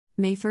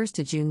May 1st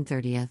to June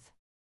 30th.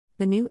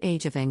 The New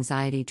Age of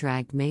Anxiety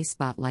dragged May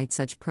spotlight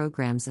such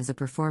programs as a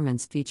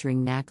performance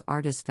featuring NAC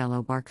artist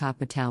fellow Barkha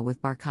Patel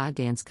with Barkha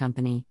Dance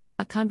Company,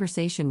 a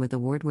conversation with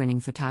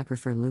award-winning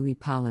photographer Louis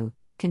Palu,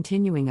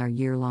 continuing our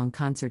year-long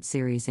concert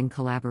series in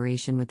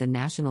collaboration with the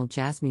National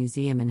Jazz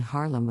Museum in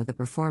Harlem with a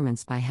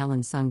performance by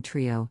Helen Sung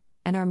Trio,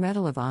 and our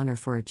Medal of Honor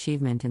for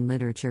Achievement in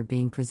Literature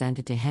being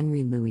presented to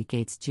Henry Louis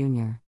Gates,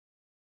 Jr.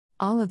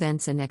 All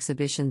events and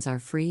exhibitions are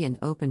free and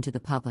open to the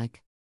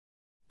public.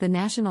 The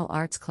National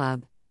Arts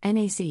Club,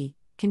 NAC,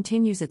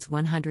 continues its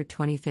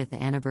 125th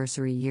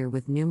anniversary year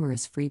with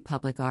numerous free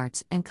public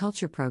arts and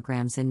culture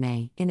programs in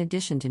May, in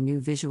addition to new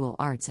visual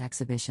arts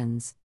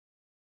exhibitions.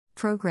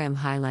 Program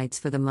highlights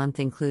for the month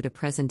include a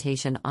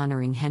presentation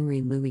honoring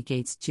Henry Louis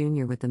Gates,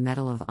 Jr. with the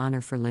Medal of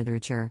Honor for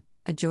Literature,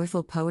 a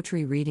joyful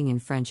poetry reading in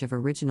French of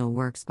original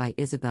works by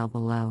Isabelle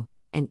Below,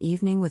 an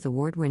evening with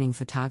award-winning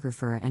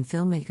photographer and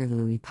filmmaker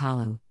Louis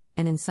Palu,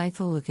 an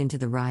insightful look into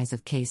the rise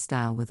of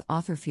K-style with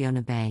author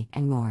Fiona Bay,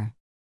 and more.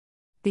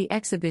 The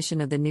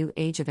exhibition of The New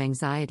Age of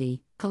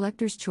Anxiety,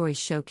 Collector's Choice,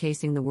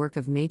 showcasing the work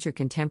of major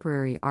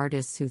contemporary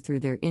artists who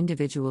through their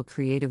individual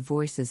creative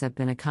voices have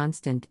been a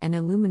constant and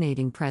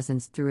illuminating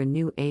presence through a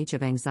new age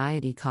of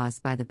anxiety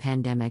caused by the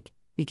pandemic,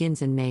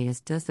 begins in May,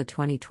 as does the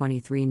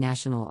 2023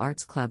 National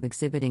Arts Club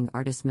Exhibiting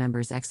Artist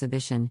Members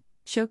exhibition,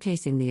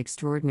 showcasing the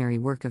extraordinary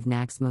work of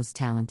NAC's most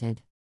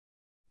talented.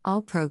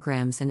 All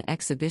programs and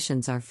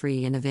exhibitions are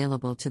free and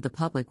available to the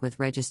public with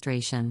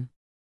registration.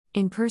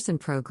 In-person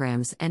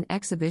programs and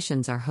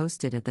exhibitions are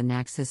hosted at the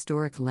NAC's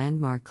historic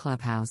landmark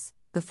clubhouse,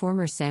 the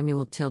former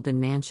Samuel Tilden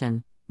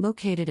Mansion,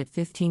 located at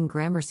 15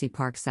 Gramercy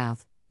Park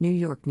South, New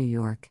York, New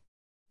York.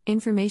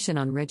 Information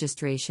on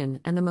registration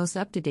and the most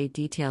up-to-date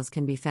details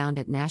can be found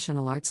at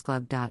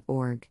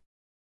nationalartsclub.org.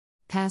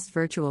 Past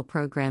virtual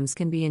programs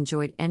can be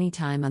enjoyed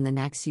anytime on the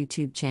NAC's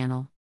YouTube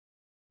channel.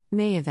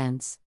 May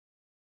events.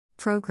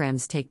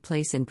 Programs take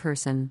place in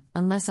person,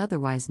 unless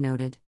otherwise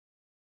noted.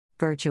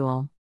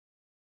 Virtual.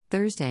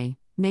 Thursday,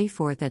 May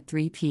 4th at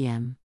 3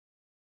 p.m.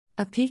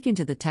 A peek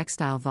into the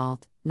Textile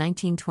Vault,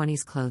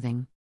 1920s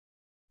clothing.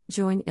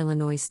 Join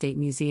Illinois State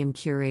Museum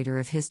Curator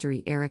of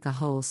History Erica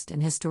Holst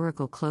and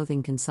historical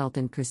clothing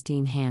consultant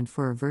Christine Hand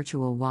for a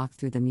virtual walk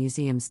through the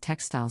museum's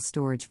textile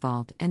storage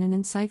vault and an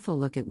insightful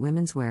look at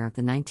women's wear of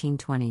the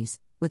 1920s,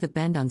 with a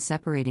bend on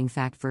separating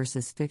fact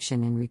versus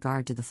fiction in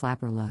regard to the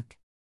flapper look.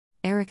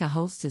 Erica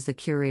Holst is the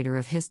Curator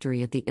of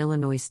History at the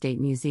Illinois State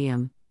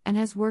Museum, and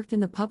has worked in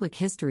the public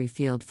history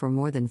field for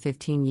more than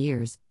 15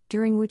 years,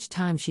 during which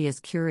time she has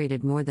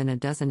curated more than a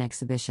dozen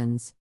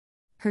exhibitions.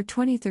 Her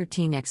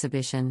 2013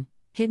 exhibition,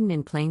 Hidden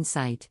in Plain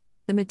Sight,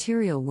 The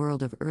Material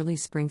World of Early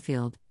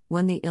Springfield,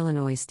 won the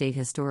Illinois State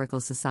Historical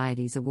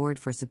Society's Award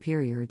for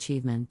Superior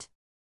Achievement.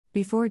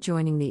 Before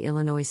joining the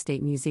Illinois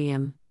State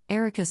Museum,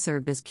 Erica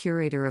served as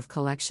curator of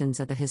collections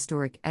at the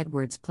historic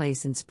Edwards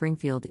Place in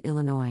Springfield,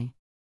 Illinois.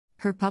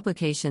 Her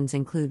publications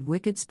include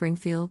Wicked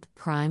Springfield,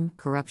 Crime,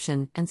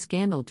 Corruption, and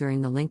Scandal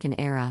During the Lincoln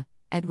Era,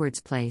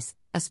 Edwards Place,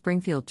 A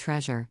Springfield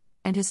Treasure,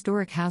 and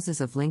Historic Houses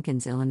of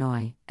Lincoln's,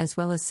 Illinois, as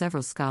well as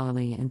several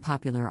scholarly and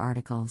popular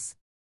articles.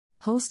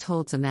 Holst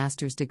holds a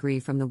master's degree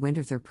from the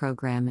Winterthur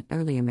Program in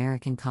Early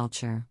American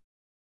Culture.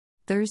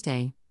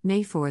 Thursday,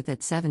 May 4th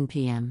at 7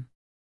 p.m.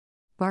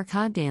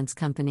 Barkha Dance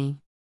Company.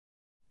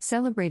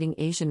 Celebrating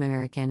Asian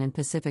American and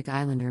Pacific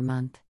Islander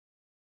Month.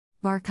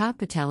 Barkha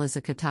Patel is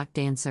a Kathak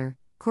dancer,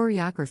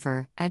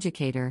 choreographer,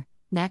 educator,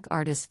 NAC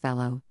Artist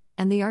Fellow,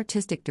 and the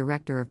artistic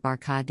director of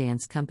Barkha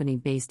Dance Company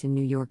based in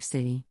New York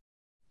City.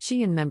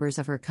 She and members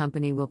of her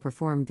company will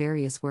perform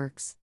various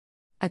works.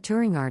 A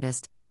touring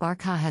artist,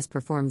 Barkha has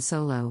performed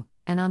solo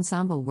and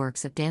ensemble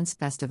works at dance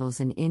festivals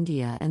in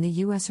India and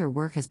the US. Her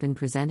work has been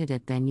presented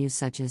at venues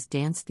such as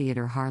Dance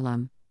Theater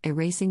Harlem,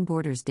 Erasing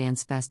Borders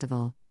Dance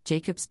Festival,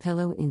 Jacob's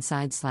Pillow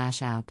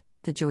Inside/Out,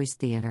 the Joyce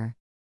Theater,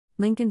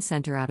 Lincoln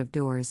Center Out of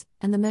Doors,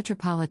 and the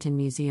Metropolitan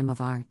Museum of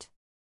Art.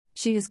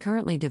 She is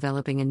currently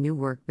developing a new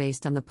work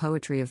based on the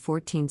poetry of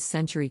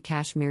 14th-century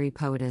Kashmiri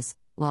poetess,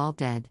 Lal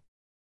Ded.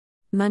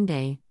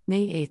 Monday,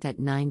 May 8th at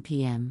 9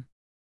 p.m.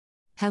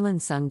 Helen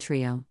Sung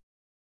Trio.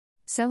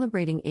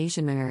 Celebrating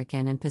Asian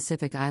American and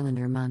Pacific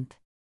Islander Month.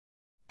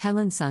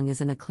 Helen Sung is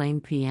an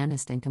acclaimed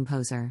pianist and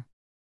composer.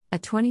 A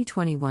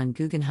 2021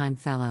 Guggenheim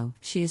Fellow,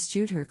 she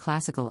eschewed her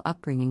classical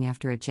upbringing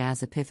after a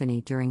jazz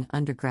epiphany during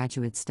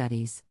undergraduate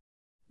studies.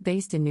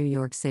 Based in New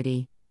York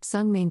City,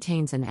 Sung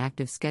maintains an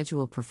active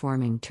schedule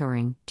performing,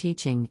 touring,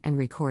 teaching, and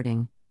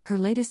recording. Her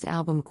latest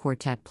album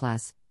Quartet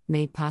Plus,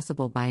 made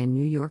possible by a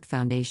New York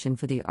Foundation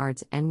for the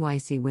Arts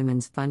NYC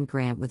Women's Fund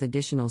grant with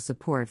additional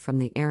support from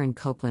the Aaron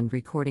Copland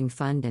Recording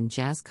Fund and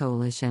Jazz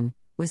Coalition,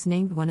 was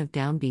named one of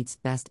Downbeat's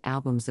best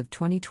albums of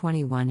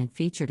 2021 and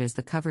featured as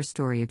the cover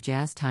story of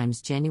Jazz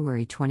Times'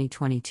 January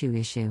 2022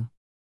 issue.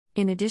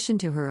 In addition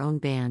to her own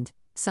band,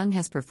 Sung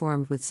has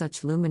performed with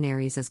such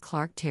luminaries as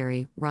Clark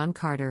Terry, Ron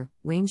Carter,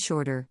 Wayne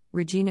Shorter,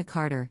 Regina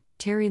Carter,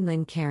 Terry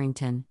Lynn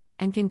Carrington,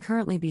 and can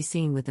currently be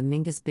seen with the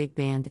Mingus Big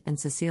Band and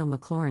Cecile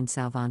McLaurin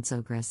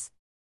Salvant-Sogras.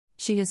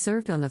 She has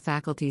served on the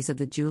faculties of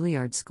the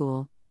Juilliard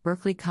School,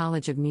 Berklee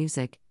College of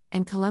Music,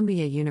 and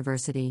Columbia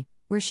University,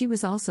 where she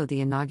was also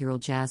the inaugural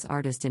jazz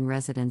artist in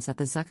residence at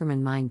the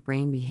Zuckerman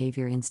Mind-Brain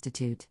Behavior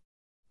Institute.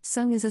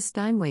 Sung is a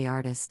Steinway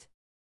artist.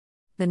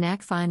 The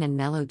Knack Fine and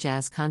Mellow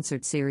Jazz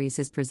Concert Series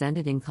is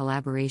presented in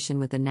collaboration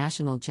with the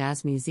National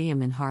Jazz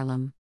Museum in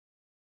Harlem.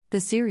 The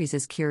series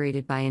is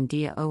curated by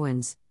India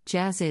Owens,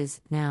 Jazz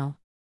Is Now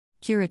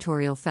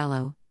Curatorial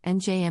Fellow,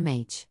 and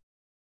JMH.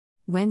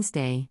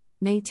 Wednesday,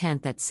 May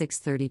 10 at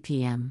 6:30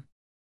 p.m.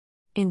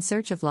 In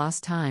Search of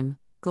Lost Time,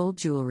 Gold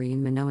Jewelry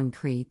in Minoan,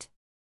 Crete.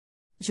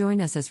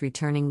 Join us as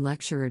returning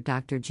lecturer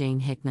Dr.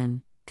 Jane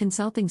Hickman,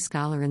 consulting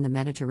scholar in the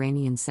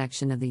Mediterranean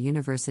section of the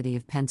University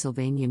of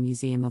Pennsylvania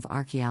Museum of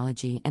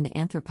Archaeology and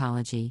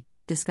Anthropology,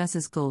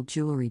 discusses gold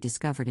jewelry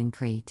discovered in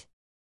Crete.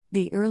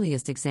 The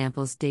earliest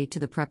examples date to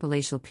the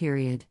Prepalatial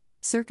period,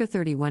 circa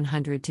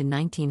 3100 to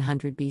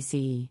 1900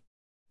 BCE.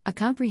 A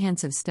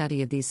comprehensive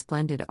study of these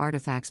splendid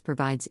artifacts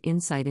provides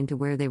insight into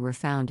where they were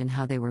found and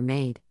how they were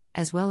made,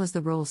 as well as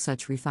the role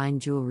such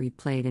refined jewelry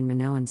played in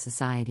Minoan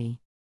society.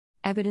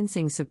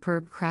 Evidencing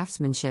superb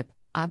craftsmanship,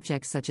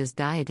 objects such as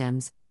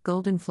diadems,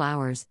 golden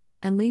flowers,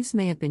 and leaves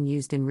may have been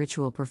used in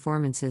ritual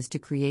performances to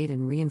create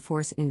and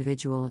reinforce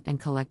individual and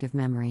collective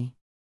memory.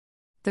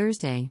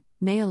 Thursday,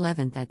 May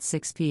 11 at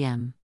 6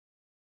 p.m.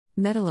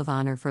 Medal of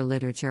Honor for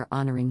Literature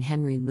honoring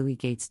Henry Louis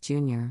Gates,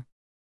 Jr.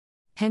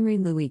 Henry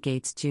Louis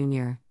Gates,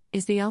 Jr.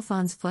 is the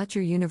Alphonse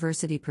Fletcher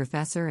University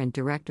Professor and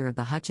Director of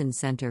the Hutchins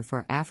Center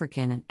for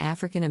African and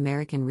African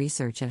American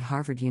Research at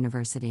Harvard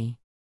University.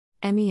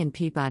 Emmy and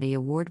Peabody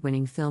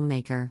Award-winning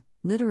filmmaker,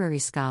 literary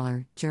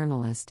scholar,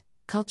 journalist,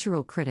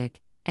 cultural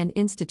critic, and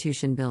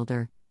institution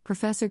builder,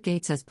 Professor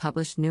Gates has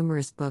published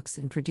numerous books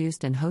and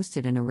produced and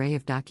hosted an array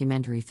of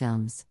documentary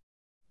films.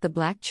 The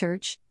Black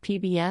Church,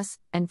 PBS,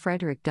 and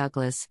Frederick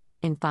Douglass,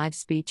 in 5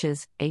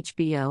 speeches,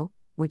 HBO,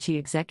 which he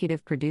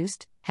executive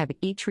produced, have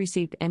each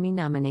received Emmy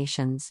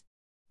nominations.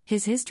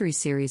 His history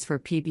series for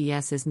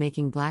PBS is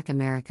Making Black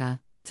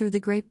America, Through the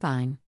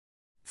Grapevine.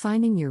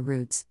 Finding Your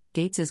Roots,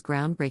 Gates's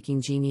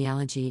groundbreaking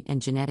genealogy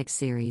and genetics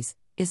series,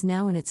 is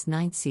now in its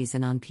 9th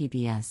season on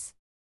PBS.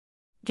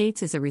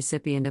 Gates is a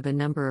recipient of a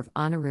number of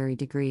honorary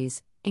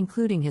degrees,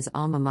 including his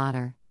alma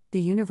mater,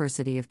 the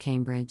University of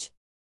Cambridge.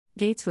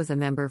 Gates was a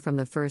member from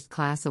the first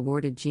class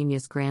awarded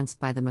Genius Grants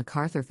by the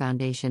MacArthur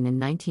Foundation in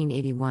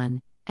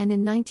 1981, and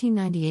in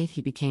 1998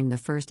 he became the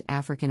first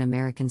African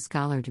American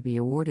scholar to be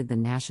awarded the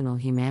National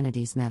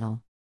Humanities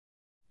Medal.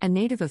 A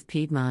native of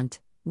Piedmont,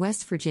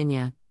 West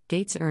Virginia,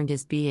 Gates earned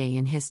his B.A.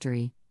 in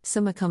History,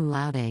 summa cum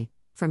laude,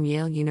 from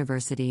Yale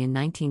University in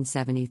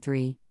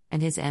 1973,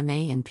 and his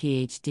M.A. and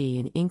Ph.D.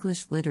 in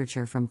English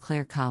Literature from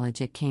Clare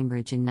College at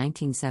Cambridge in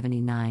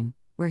 1979,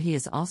 where he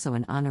is also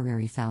an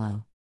honorary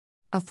fellow.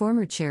 A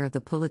former chair of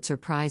the Pulitzer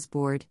Prize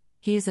Board,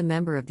 he is a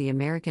member of the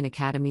American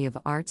Academy of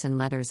Arts and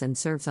Letters and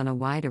serves on a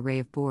wide array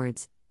of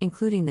boards,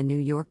 including the New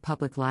York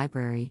Public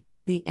Library,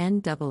 the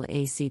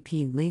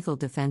NAACP Legal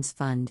Defense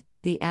Fund,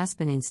 the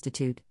Aspen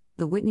Institute,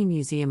 the Whitney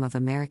Museum of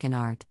American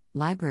Art,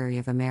 Library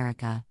of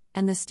America,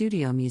 and the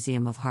Studio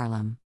Museum of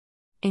Harlem.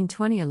 In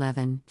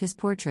 2011, his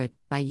portrait,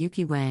 by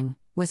Yuki Wang,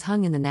 was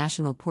hung in the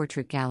National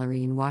Portrait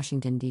Gallery in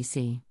Washington,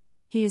 D.C.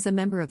 He is a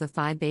member of the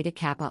Phi Beta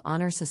Kappa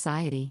Honor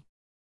Society.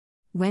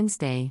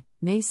 Wednesday,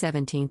 May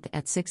 17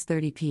 at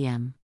 6:30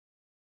 p.m.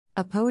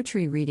 A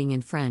poetry reading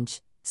in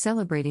French,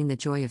 celebrating the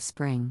joy of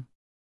spring.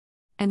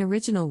 An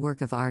original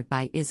work of art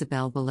by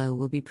Isabelle Below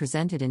will be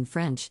presented in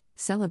French,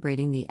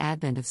 celebrating the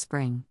advent of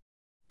spring.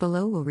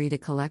 Below will read a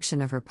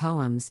collection of her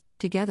poems,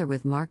 together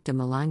with Marc de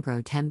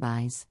Milagro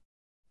Tembais.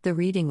 The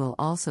reading will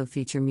also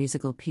feature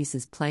musical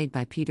pieces played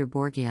by Peter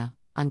Borgia,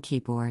 on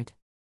keyboard.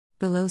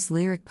 Below's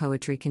lyric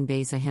poetry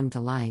conveys a hymn to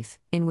life,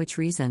 in which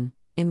reason,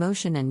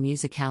 emotion and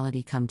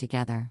musicality come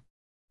together.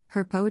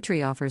 Her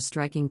poetry offers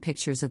striking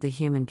pictures of the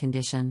human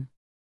condition.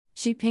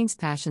 She paints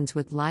passions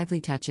with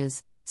lively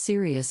touches,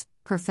 serious,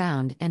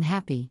 profound, and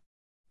happy.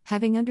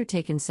 Having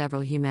undertaken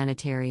several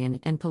humanitarian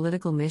and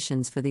political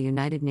missions for the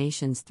United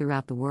Nations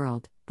throughout the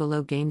world,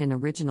 Below gained an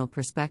original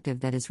perspective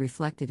that is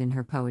reflected in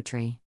her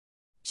poetry.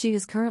 She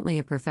is currently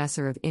a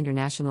professor of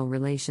international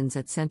relations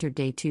at Centre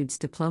d'études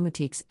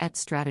diplomatiques et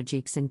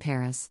stratégiques in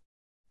Paris.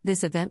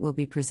 This event will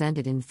be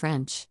presented in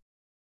French.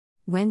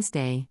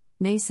 Wednesday,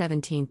 May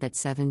 17 at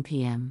 7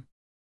 p.m.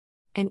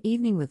 An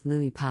evening with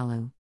Louis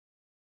Palou.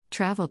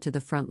 Travel to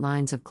the front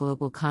lines of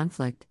global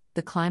conflict,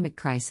 the climate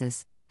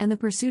crisis, and the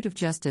pursuit of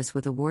justice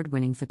with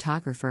award-winning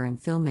photographer and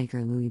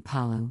filmmaker Louis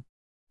Palou.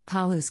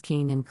 Palou's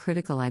keen and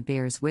critical eye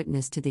bears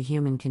witness to the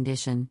human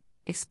condition,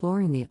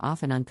 exploring the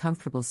often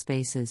uncomfortable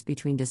spaces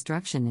between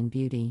destruction and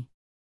beauty.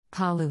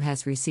 Palou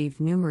has received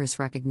numerous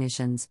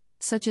recognitions,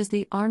 such as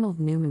the Arnold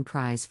Newman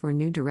Prize for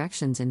New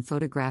Directions in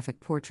Photographic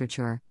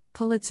Portraiture,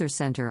 Pulitzer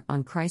Center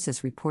on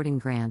Crisis Reporting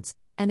Grants,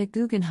 and a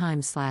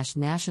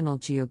Guggenheim/National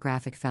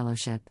Geographic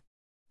Fellowship.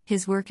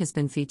 His work has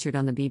been featured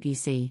on the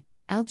BBC,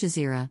 Al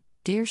Jazeera,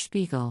 Der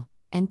Spiegel,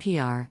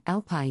 NPR,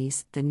 El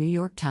País, The New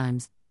York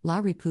Times, La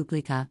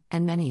Repubblica,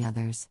 and many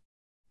others.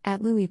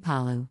 At Louis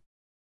Palou.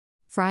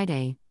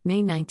 Friday,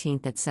 May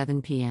 19 at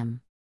 7 p.m.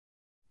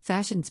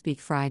 Fashion Speak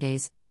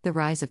Fridays, The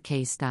Rise of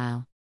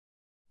K-Style.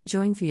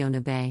 Join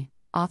Fiona Bay,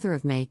 author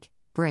of Make,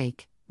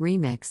 Break,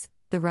 Remix,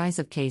 The Rise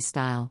of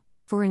K-Style,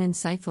 for an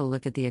insightful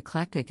look at the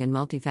eclectic and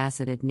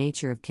multifaceted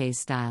nature of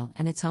K-Style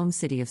and its home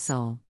city of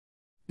Seoul.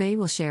 Bay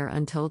will share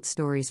untold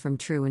stories from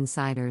true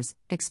insiders,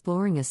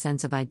 exploring a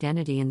sense of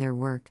identity in their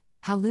work,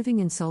 how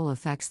living in Seoul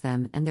affects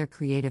them and their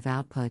creative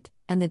output,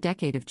 and the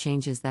decade of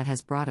changes that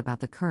has brought about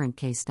the current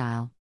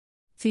K-Style.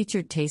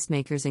 Featured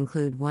tastemakers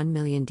include 1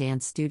 Million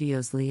Dance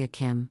Studios' Leah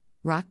Kim,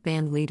 rock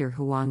band leader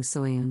Hwang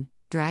Soyun,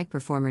 drag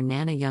performer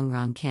Nana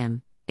Youngrong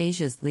Kim,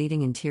 Asia's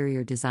leading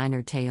interior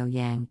designer Taeo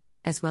Yang,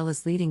 as well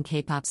as leading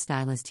K-pop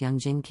stylist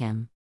Youngjin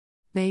Kim.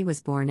 Bay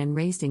was born and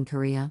raised in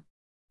Korea.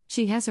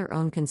 She has her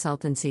own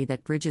consultancy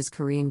that bridges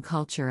Korean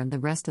culture and the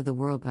rest of the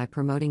world by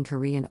promoting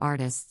Korean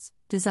artists,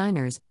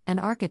 designers, and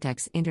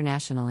architects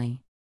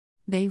internationally.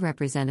 Bay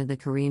represented the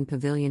Korean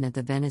pavilion at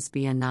the Venice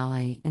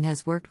Biennale and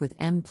has worked with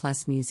M+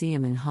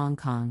 Museum in Hong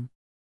Kong.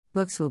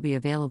 Books will be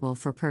available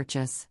for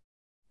purchase.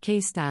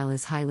 K-Style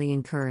is highly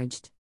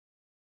encouraged.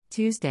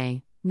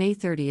 Tuesday, May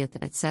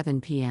 30th at 7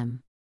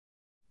 p.m.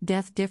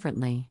 Death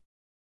Differently.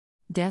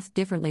 Death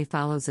Differently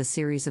follows a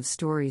series of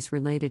stories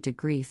related to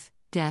grief,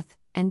 death,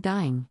 and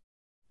dying.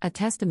 A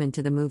testament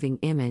to the moving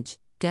image,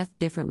 Death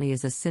Differently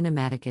is a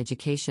cinematic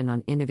education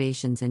on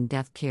innovations in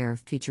death care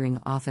featuring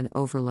often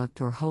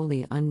overlooked or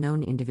wholly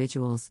unknown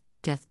individuals,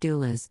 death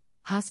doulas,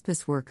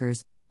 hospice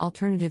workers,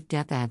 alternative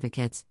death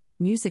advocates,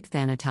 music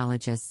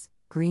thanatologists,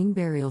 green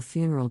burial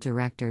funeral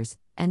directors,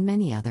 and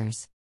many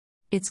others.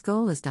 Its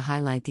goal is to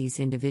highlight these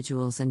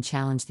individuals and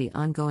challenge the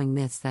ongoing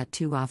myths that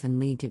too often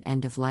lead to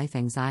end-of-life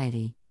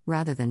anxiety,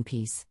 rather than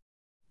peace.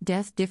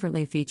 Death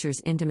Differently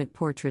features intimate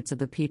portraits of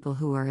the people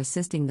who are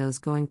assisting those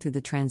going through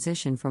the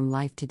transition from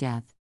life to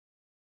death.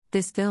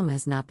 This film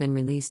has not been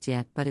released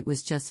yet, but it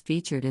was just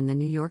featured in the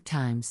New York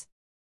Times.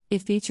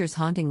 It features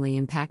hauntingly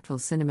impactful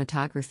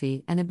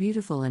cinematography and a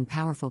beautiful and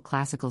powerful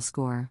classical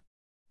score.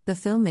 The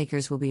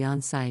filmmakers will be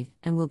on site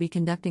and will be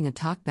conducting a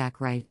talkback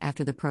right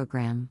after the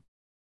program.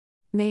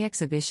 May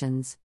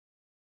exhibitions.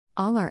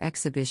 All our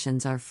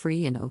exhibitions are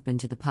free and open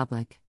to the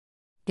public.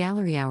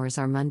 Gallery hours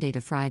are Monday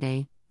to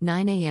Friday,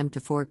 9 a.m.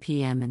 to 4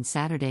 p.m. and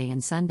Saturday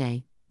and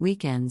Sunday,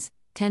 weekends,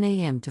 10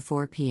 a.m. to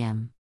 4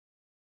 p.m.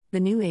 The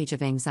New Age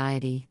of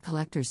Anxiety,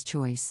 Collector's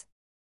Choice.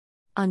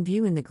 On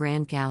view in the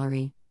Grand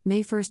Gallery,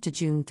 May 1st to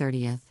June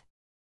 30th.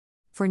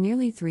 For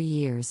nearly 3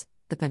 years,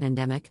 the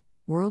pandemic,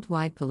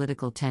 worldwide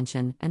political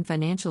tension, and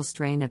financial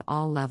strain at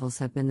all levels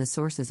have been the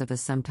sources of a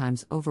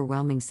sometimes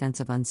overwhelming sense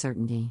of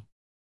uncertainty.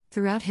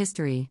 Throughout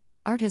history,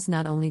 art has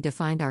not only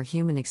defined our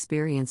human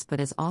experience but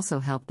has also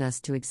helped us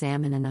to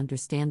examine and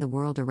understand the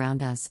world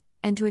around us,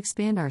 and to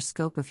expand our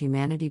scope of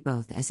humanity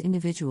both as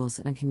individuals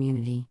and a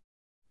community.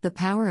 The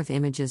power of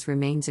images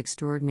remains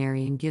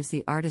extraordinary and gives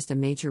the artist a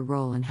major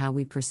role in how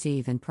we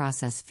perceive and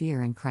process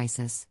fear and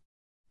crisis.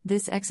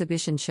 This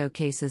exhibition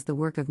showcases the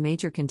work of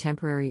major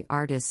contemporary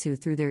artists who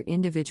through their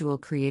individual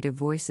creative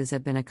voices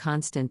have been a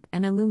constant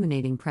and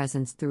illuminating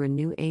presence through a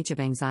new age of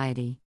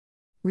anxiety.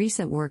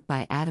 Recent work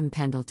by Adam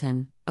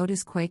Pendleton,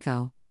 Otis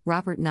Cueco,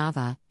 Robert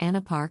Nava,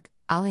 Anna Park,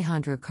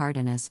 Alejandro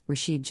Cardenas,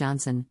 Rashid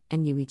Johnson,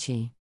 and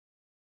Yuichi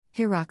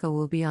Hiraka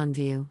will be on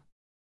view.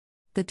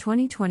 The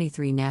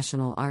 2023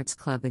 National Arts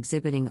Club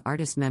Exhibiting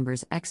Artist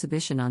Members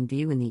exhibition on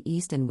view in the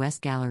East and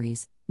West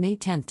Galleries, May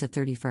 10th to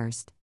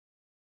 31st.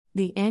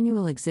 The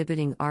annual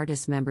Exhibiting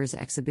Artist Members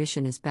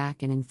exhibition is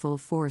back and in full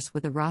force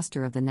with a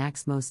roster of the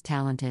NAC's most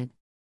talented.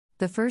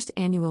 The first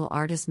annual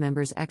Artist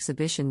Members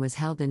exhibition was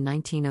held in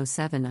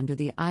 1907 under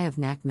the eye of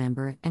NAC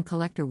member and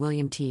collector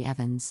William T.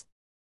 Evans.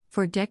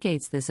 For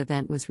decades this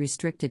event was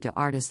restricted to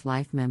Artist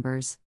Life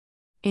members.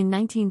 In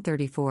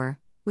 1934,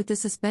 with the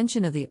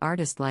suspension of the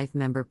Artist Life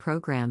member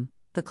program,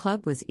 the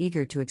club was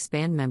eager to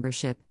expand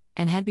membership,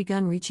 and had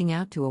begun reaching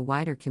out to a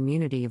wider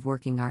community of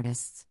working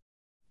artists.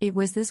 It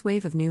was this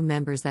wave of new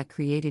members that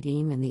created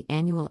EAM and the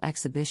annual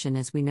exhibition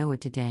as we know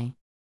it today.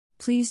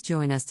 Please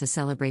join us to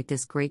celebrate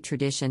this great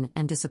tradition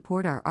and to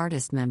support our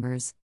artist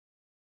members.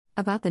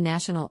 About the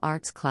National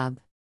Arts Club.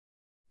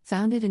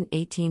 Founded in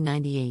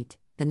 1898,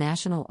 the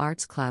National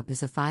Arts Club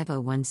is a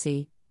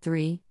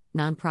 501(c)(3)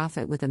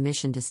 nonprofit with a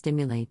mission to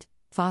stimulate,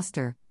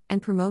 foster,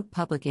 and promote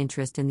public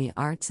interest in the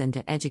arts and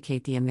to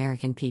educate the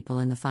American people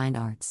in the fine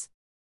arts.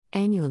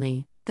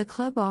 Annually, the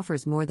club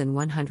offers more than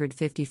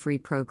 150 free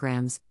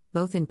programs,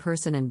 both in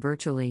person and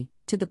virtually,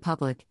 to the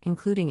public,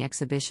 including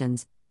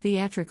exhibitions,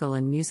 theatrical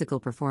and musical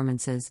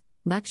performances,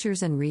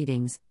 lectures and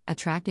readings,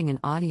 attracting an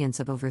audience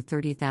of over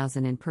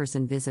 30,000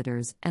 in-person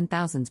visitors and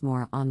thousands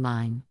more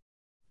online.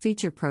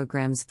 Feature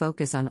programs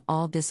focus on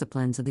all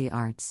disciplines of the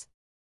arts.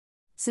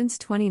 Since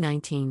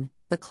 2019,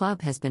 the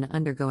club has been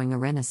undergoing a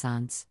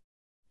renaissance.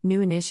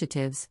 New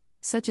initiatives,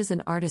 such as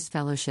an artist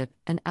fellowship,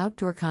 an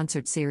outdoor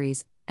concert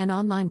series, and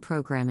online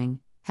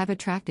programming, have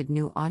attracted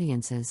new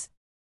audiences.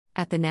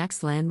 At the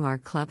NAC's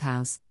landmark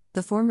clubhouse,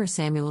 the former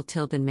Samuel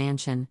Tilden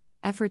Mansion,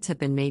 efforts have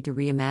been made to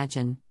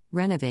reimagine,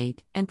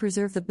 renovate, and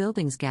preserve the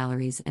building's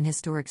galleries and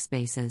historic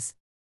spaces.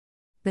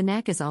 The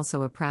NAC is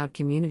also a proud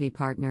community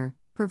partner,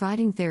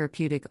 Providing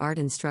therapeutic art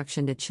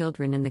instruction to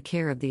children in the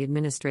care of the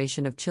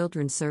Administration of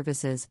Children's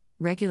Services,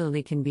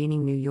 regularly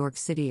convening New York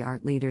City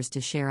art leaders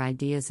to share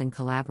ideas and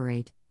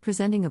collaborate,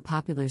 presenting a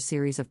popular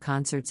series of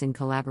concerts in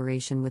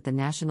collaboration with the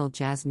National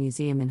Jazz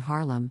Museum in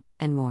Harlem,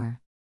 and more.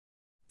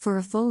 For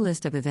a full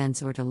list of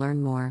events or to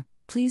learn more,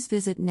 please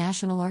visit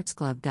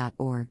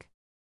nationalartsclub.org.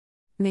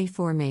 May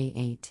 4 May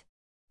 8.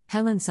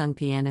 Helen Sung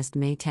Pianist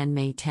May 10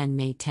 May 10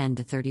 May 10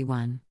 to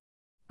 31.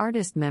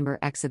 Artist Member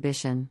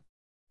Exhibition.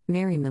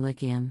 Mary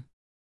Millikian.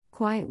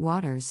 Quiet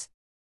Waters.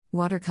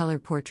 Watercolor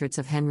portraits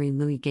of Henry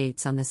Louis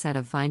Gates on the set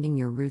of Finding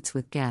Your Roots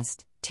with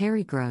guest,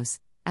 Terry Gross,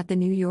 at the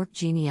New York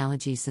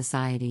Genealogy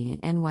Society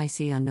in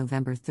NYC on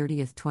November 30,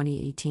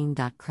 2018.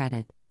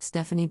 Credit,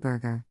 Stephanie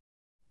Berger.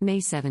 May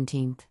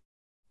 17.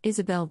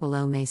 Isabel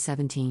Below May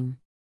 17.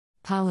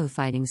 Paulo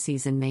Fighting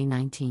Season May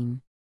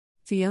 19.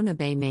 Fiona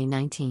Bay May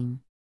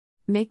 19.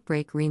 Make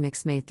Break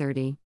Remix May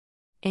 30.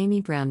 Amy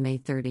Brown May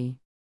 30.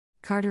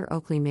 Carter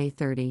Oakley May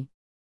 30.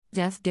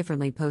 Death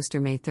Differently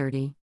poster May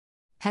 30.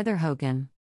 Heather Hogan.